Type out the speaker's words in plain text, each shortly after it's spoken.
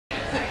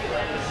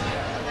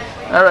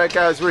Alright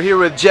guys, we're here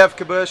with Geoff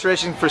Kabush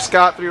racing for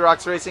Scott 3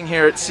 Rocks Racing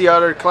here at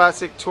Otter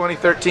Classic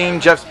 2013.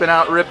 Geoff's been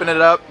out ripping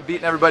it up,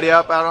 beating everybody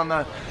up out on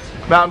the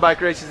mountain bike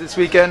races this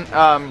weekend.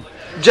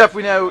 Geoff,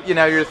 we know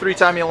you're a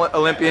three-time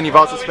Olympian. You've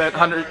also spent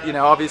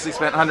obviously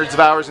spent hundreds of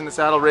hours in the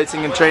saddle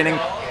racing and training.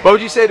 What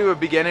would you say to a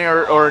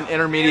beginner or an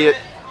intermediate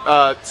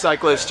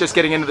cyclist just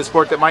getting into the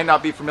sport that might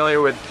not be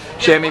familiar with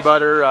chamois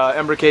butter,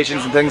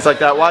 embrocations and things like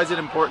that? Why is it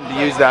important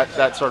to use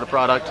that sort of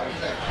product?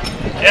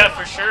 Yeah,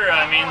 for sure.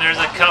 I mean, there's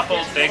a couple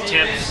big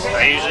tips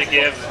I usually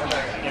give,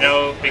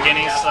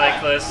 beginning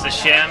cyclists. The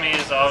chamois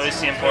is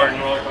obviously important.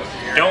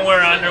 Don't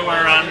wear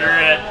underwear under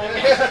it.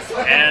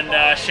 And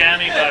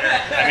chamois butter.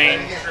 I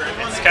mean,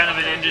 it's kind of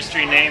an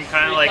industry name,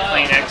 kind of like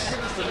Kleenex.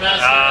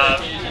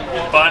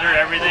 Butter,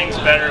 everything's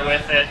better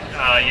with it.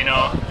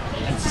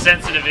 It's a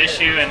sensitive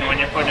issue, and when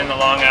you're putting in the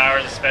long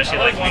hours, especially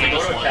like me,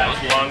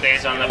 long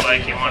days on the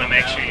bike, you want to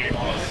make sure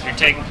you're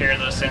taking care of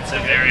those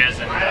sensitive areas.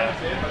 And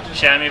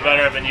chamois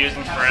butter I've been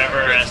using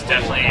forever. It's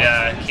definitely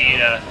key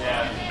to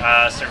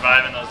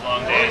surviving those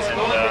long days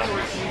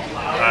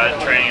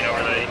and training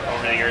over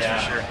the years for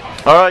sure.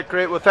 All right,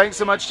 great. Well, thanks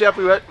so much, Geoff.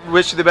 We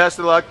wish you the best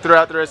of luck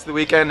throughout the rest of the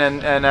weekend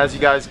and as you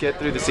guys get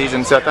through the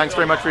season. So thanks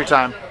very much for your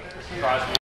time.